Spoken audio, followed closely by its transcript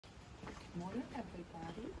Morning,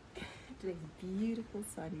 everybody. Today's a beautiful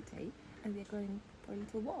sunny day and we're going for a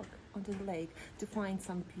little walk onto the lake to find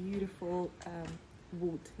some beautiful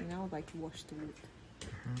wood, you know, like washed wood.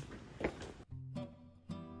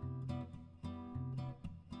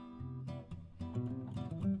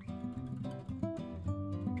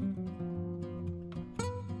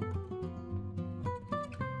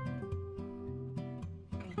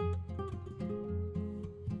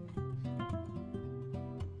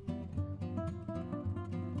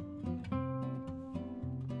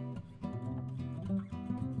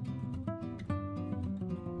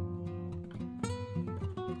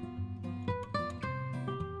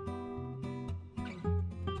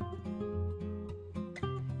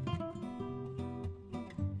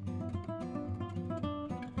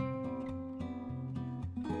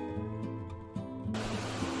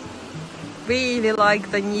 Really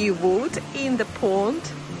like the new wood in the pond.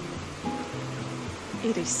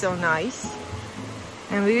 It is so nice.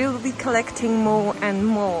 And we will be collecting more and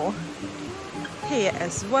more. Here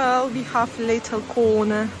as well we have a little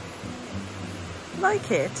corner.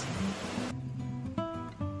 Like it.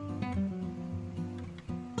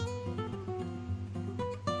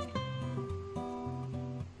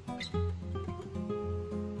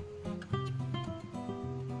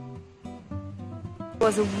 It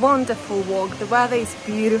was a wonderful walk. The weather is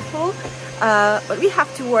beautiful, but we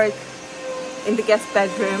have to work in the guest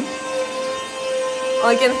bedroom.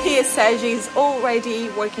 I can hear Sergi is already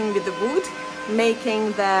working with the wood,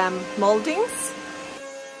 making the moldings.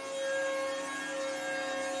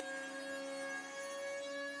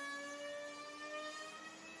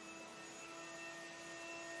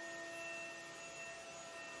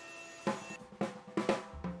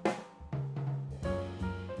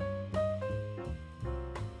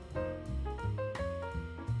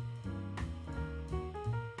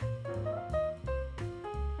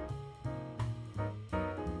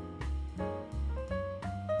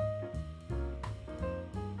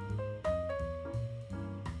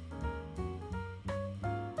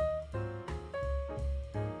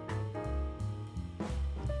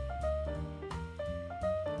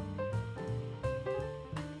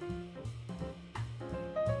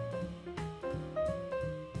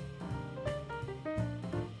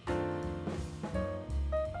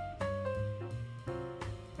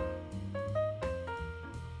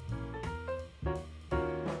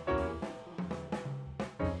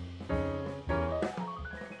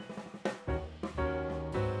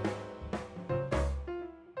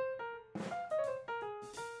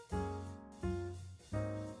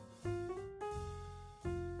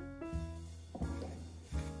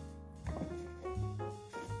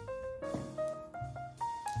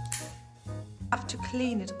 Have to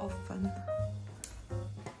clean it often.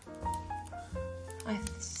 I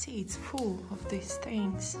see it's full of these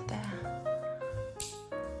things there.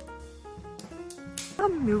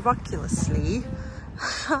 Miraculously,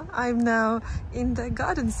 I'm now in the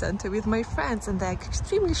garden center with my friends and they're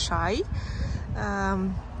extremely shy.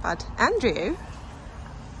 But Andrew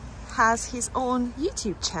has his own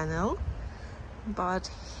YouTube channel, but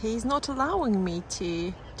he's not allowing me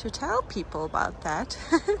to tell people about that.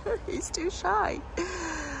 He's too shy.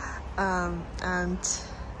 And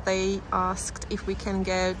they asked if we can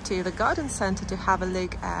go to the garden center to have a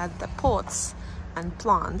look at the pots and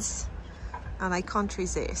plants, and I can't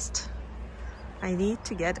resist. I need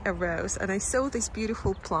to get a rose, and I saw these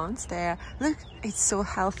beautiful plants there. Look, it's so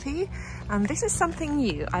healthy, and this is something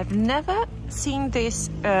new. I've never seen this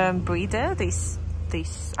breeder. This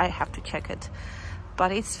I have to check it.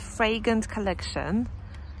 But it's fragrant collection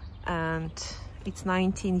and it's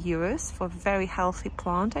 19 euros for a very healthy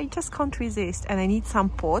plant. I just can't resist, and I need some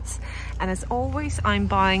pots, and as always I'm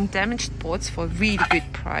buying damaged pots for a really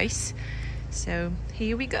good price. So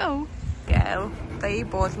here we go. Yeah, they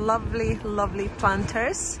bought lovely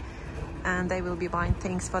planters and they will be buying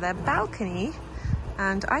things for their balcony,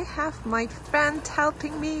 and I have my friend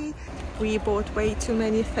helping me. We bought way too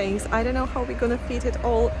many things. I don't know how we're gonna fit it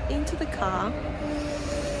all into the car.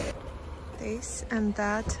 This and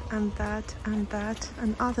that and that and that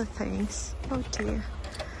and other things. Oh dear.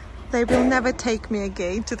 They will never take me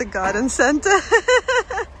again to the garden center.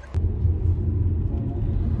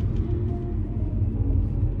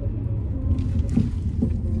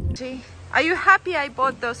 Are you happy I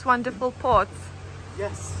bought those wonderful pots?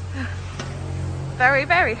 Yes. Very,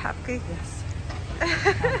 very happy. Yes. I'm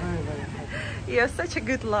very, very happy. You're such a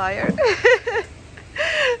good liar.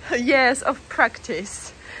 Years of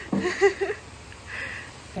practice.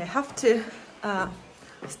 I have to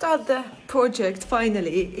start the project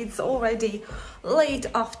finally. It's already late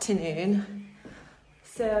afternoon,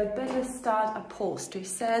 So I'd better start upholstery.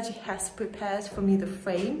 Sergi has prepared for me the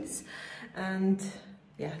frames, and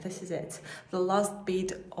yeah, this is it. The last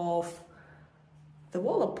bit of the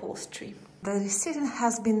wall upholstery. The decision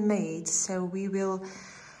has been made, so we will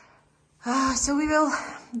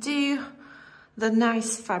do the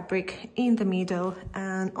nice fabric in the middle,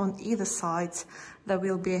 and on either side there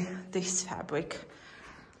will be this fabric.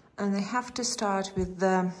 And I have to start with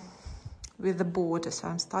the border, so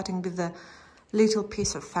I'm starting with the little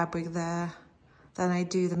piece of fabric there, then I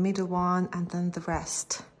do the middle one, and then the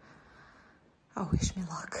rest. Oh, wish me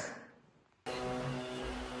luck.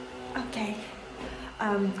 Okay,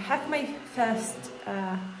 I have my first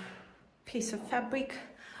piece of fabric,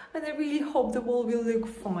 and I really hope the wall will look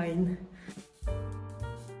fine.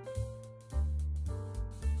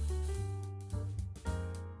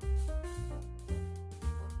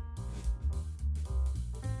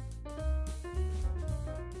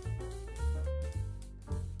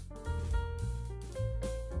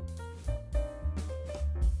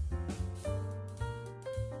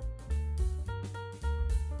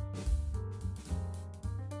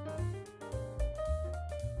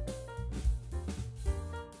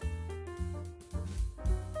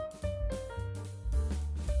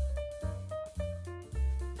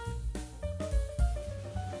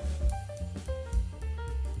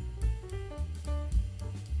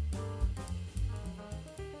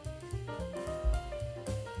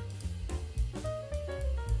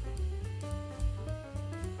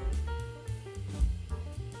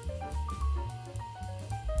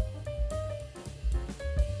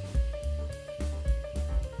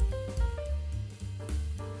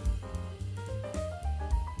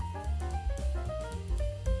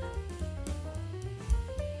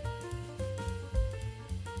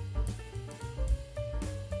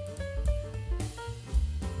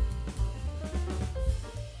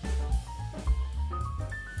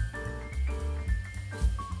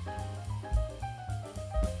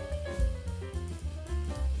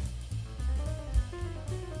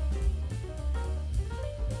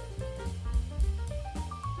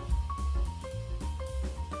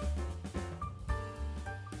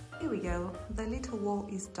 Here we go, the little wall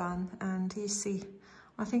is done, and you see,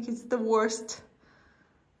 I think it's the worst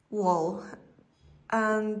wall.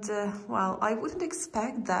 And well, I wouldn't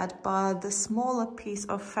expect that, but the smaller piece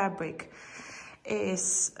of fabric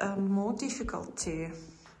is more difficult to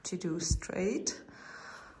do straight.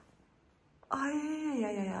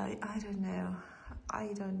 I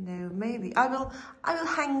don't know, maybe I will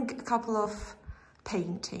hang a couple of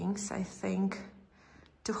paintings, I think,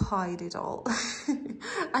 to hide it all.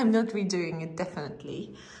 I'm not redoing it,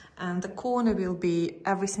 definitely. And the corner will be,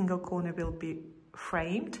 every single corner will be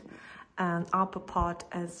framed, and upper part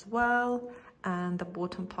as well, and the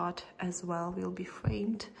bottom part as well will be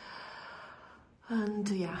framed. And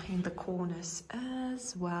yeah, in the corners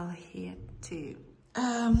as well here too.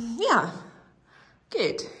 Yeah,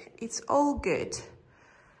 good. It's all good.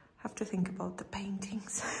 Have to think about the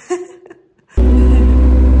paintings.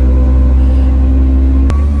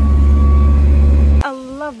 A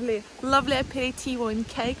lovely aperitivo and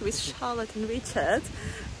cake with Charlotte and Richard.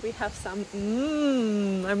 We have some,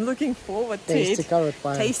 I'm looking forward to it. Tasty carrot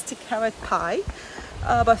pie. Tasty carrot pie.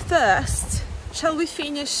 But first, shall we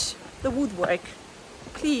finish the woodwork?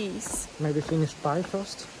 Please. Maybe finish pie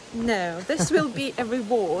first? No, this will be a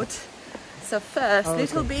reward. So first, okay.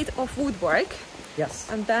 Little bit of woodwork. Yes.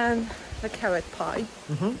 And then the carrot pie.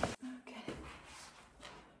 Mm-hmm.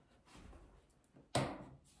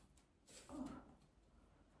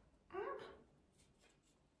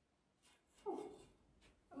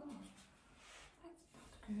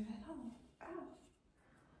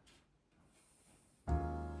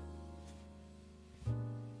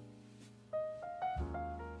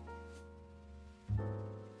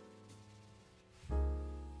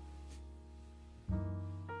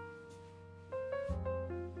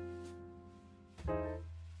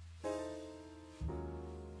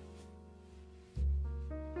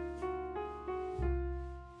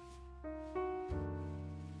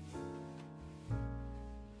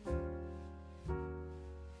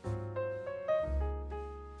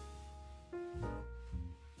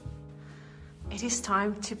 It is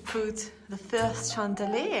time to put the first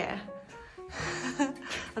chandelier.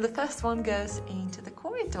 And the first one goes into the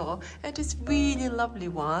corridor. It is really lovely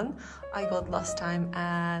one I got last time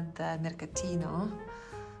at the Mercatino.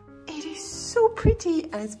 It is so pretty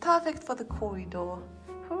and it's perfect for the corridor.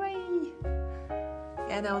 Hooray!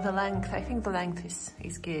 Yeah, no, the length, I think the length is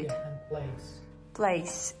good. Yeah, and place.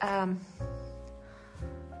 Place. I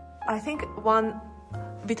think one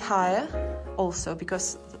bit higher also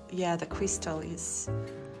because yeah, the crystal is,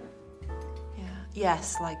 yeah,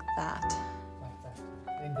 Yes, like that. Like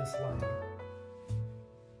that. In this line.